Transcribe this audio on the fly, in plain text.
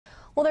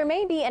Well, there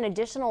may be an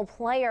additional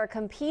player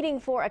competing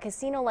for a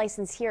casino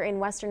license here in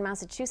Western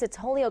Massachusetts.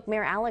 Holyoke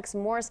Mayor Alex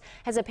Morse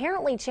has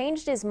apparently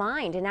changed his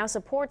mind and now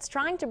supports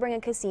trying to bring a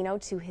casino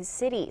to his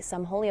city.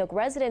 Some Holyoke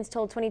residents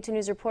told 22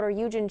 News reporter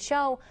Eugene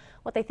Cho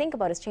what they think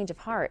about his change of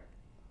heart.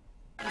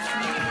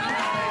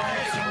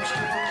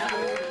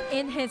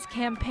 In his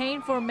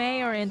campaign for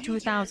mayor in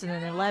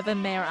 2011,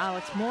 Mayor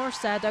Alex Morse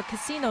said a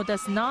casino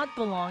does not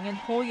belong in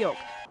Holyoke.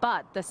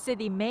 But the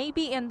city may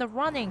be in the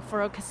running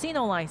for a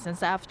casino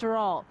license after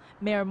all.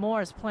 Mayor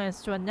Morse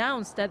plans to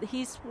announce that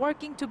he's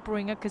working to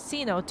bring a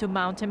casino to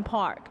Mountain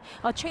Park,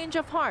 a change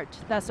of heart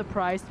that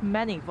surprised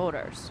many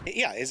voters.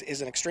 Yeah,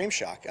 it's an extreme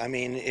shock. I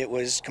mean, it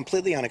was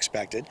completely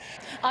unexpected.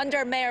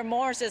 Under Mayor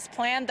Morse's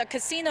plan, the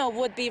casino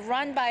would be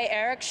run by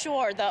Eric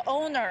Shore, the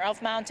owner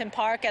of Mountain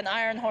Park and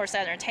Iron Horse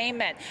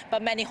Entertainment.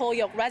 But many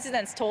Holyoke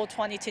residents told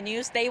 22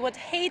 News they would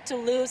hate to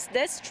lose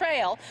this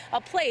trail, a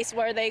place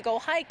where they go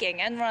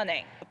hiking and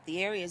running.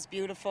 The area is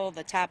beautiful,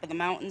 the top of the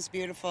mountain's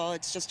beautiful,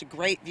 it's just a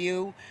great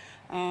view.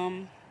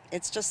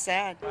 It's just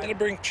sad. And it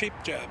brings cheap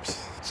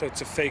jobs, so it's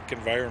a fake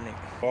environment.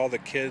 All the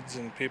kids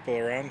and people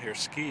around here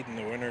skied in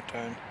the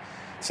wintertime.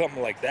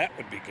 Something like that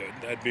would be good.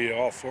 I'd be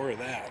all for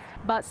that.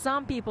 But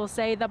some people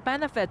say the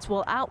benefits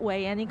will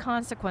outweigh any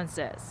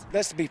consequences.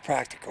 Best to be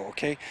practical,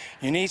 okay?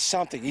 You need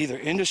something, either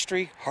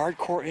industry,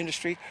 hardcore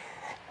industry,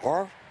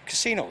 or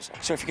casinos.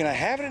 So if you're going to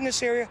have it in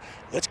this area,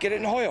 let's get it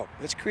in Holyoke.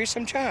 Let's create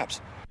some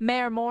jobs.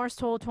 Mayor Morse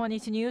told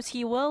 22 News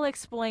he will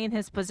explain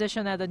his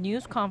position at a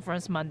news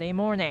conference Monday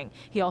morning.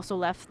 He also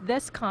left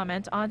this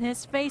comment on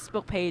his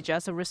Facebook page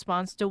as a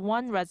response to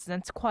one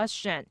resident's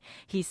question.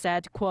 He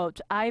said, quote,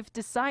 "I've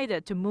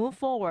decided to move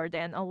forward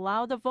and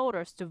allow the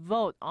voters to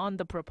vote on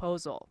the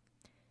proposal."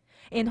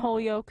 In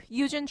Holyoke,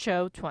 Eugene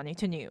Cho,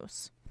 22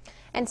 News.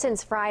 And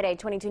since Friday,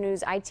 22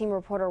 News I-Team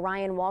reporter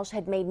Ryan Walsh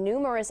had made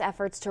numerous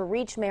efforts to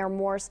reach Mayor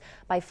Morse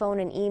by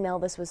phone and email.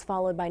 This was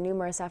followed by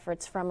numerous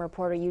efforts from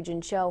reporter Eugene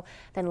Cho.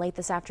 Then late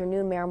this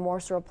afternoon, Mayor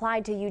Morse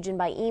replied to Eugene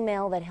by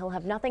email that he'll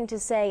have nothing to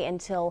say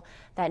until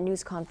that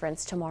news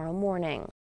conference tomorrow morning.